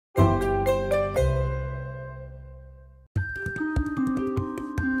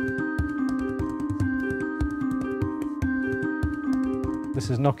This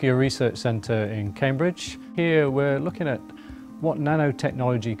is Nokia Research Centre in Cambridge. Here we're looking at what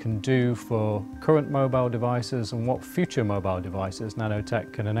nanotechnology can do for current mobile devices and what future mobile devices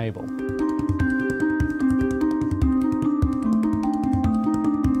nanotech can enable.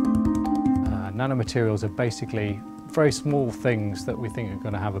 Nanomaterials are basically very small things that we think are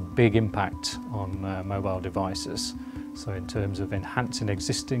going to have a big impact on mobile devices. So in terms of enhancing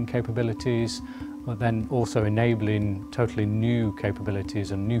existing capabilities, but then also enabling totally new capabilities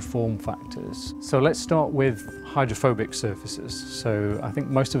and new form factors. So let's start with hydrophobic surfaces. So I think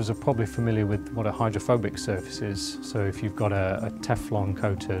most of us are probably familiar with what a hydrophobic surface is. So if you've got a Teflon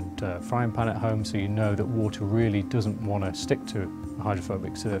coated frying pan at home, so you know that water really doesn't want to stick to a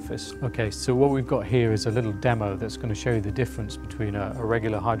hydrophobic surface. Okay, so what we've got here is a little demo that's going to show you the difference between a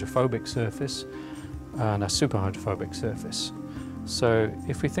regular hydrophobic surface and a super hydrophobic surface. So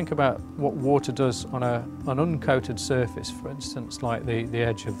if we think about what water does on an uncoated surface, for instance, like the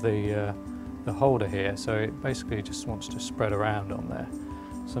edge of the holder here, so it basically just wants to spread around on there.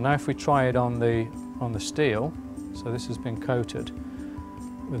 So now if we try it on the steel, so this has been coated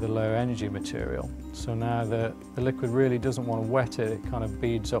with a low energy material. So now the liquid really doesn't want to wet it, it kind of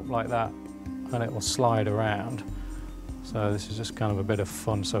beads up like that and it will slide around. So this is just kind of a bit of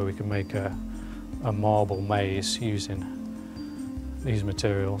fun so we can make a marble maze using these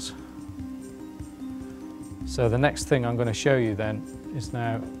materials. So the next thing I'm going to show you then is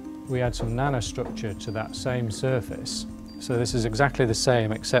now we add some nanostructure to that same surface. So this is exactly the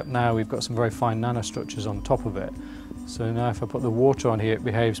same, except now we've got some very fine nanostructures on top of it. So now if I put the water on here, it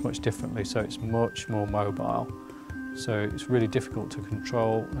behaves much differently, so it's much more mobile. So it's really difficult to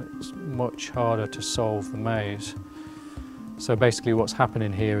control, it's much harder to solve the maze. So basically what's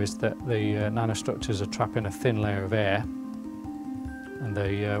happening here is that the nanostructures are trapping a thin layer of air, and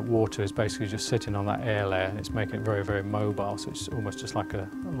the water is basically just sitting on that air layer and it's making it very, very mobile, so it's almost just like a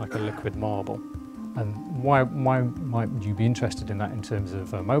liquid marble. And why might you be interested in that in terms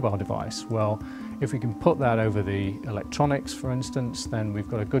of a mobile device? Well, if we can put that over the electronics, for instance, then we've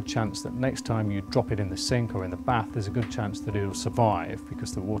got a good chance that next time you drop it in the sink or in the bath, there's a good chance that it'll survive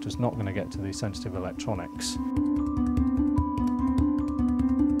because the water's not going to get to the sensitive electronics.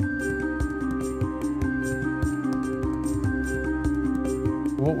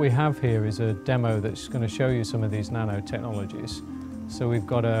 What we have here is a demo that's going to show you some of these nanotechnologies. So we've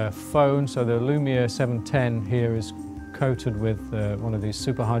got a phone, so the Lumia 710 here is coated with one of these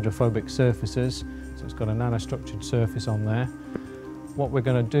super hydrophobic surfaces, so it's got a nanostructured surface on there. What we're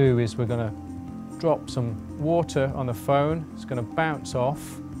going to do is we're going to drop some water on the phone, it's going to bounce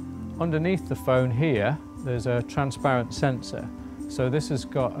off. Underneath the phone here there's a transparent sensor. So this has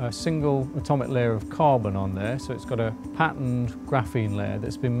got a single atomic layer of carbon on there, so it's got a patterned graphene layer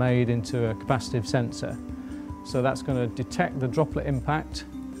that's been made into a capacitive sensor. So that's going to detect the droplet impact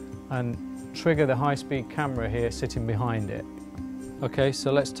and trigger the high-speed camera here sitting behind it. Okay,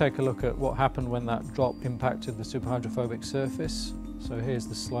 so let's take a look at what happened when that drop impacted the superhydrophobic surface. So here's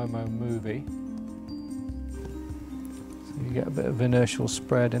the slow-mo movie. So you get a bit of inertial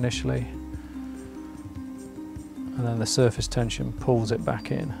spread initially, and then the surface tension pulls it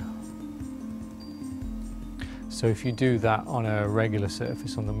back in. So if you do that on a regular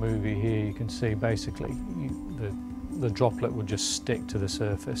surface on the movie here, you can see basically the droplet would just stick to the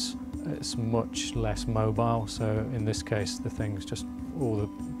surface. It's much less mobile, so in this case the thing's just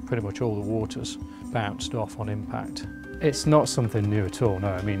pretty much all the water's bounced off on impact. It's not something new at all, no.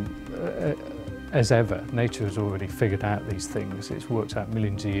 I mean, as ever, nature has already figured out these things. It's worked out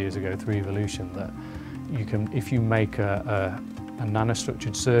millions of years ago through evolution that you can, if you make a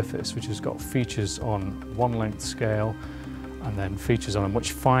nanostructured surface which has got features on one length scale and then features on a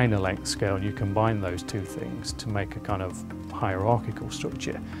much finer length scale, and you combine those two things to make a kind of hierarchical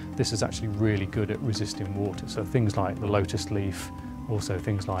structure. This is actually really good at resisting water. So things like the lotus leaf, also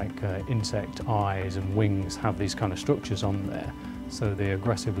things like insect eyes and wings have these kind of structures on there. So they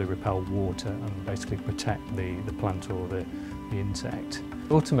aggressively repel water and basically protect the plant or the insect.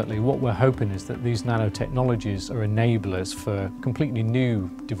 Ultimately, what we're hoping is that these nanotechnologies are enablers for completely new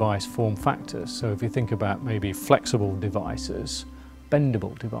device form factors. So if you think about maybe flexible devices,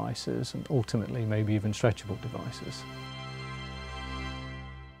 bendable devices, and ultimately maybe even stretchable devices.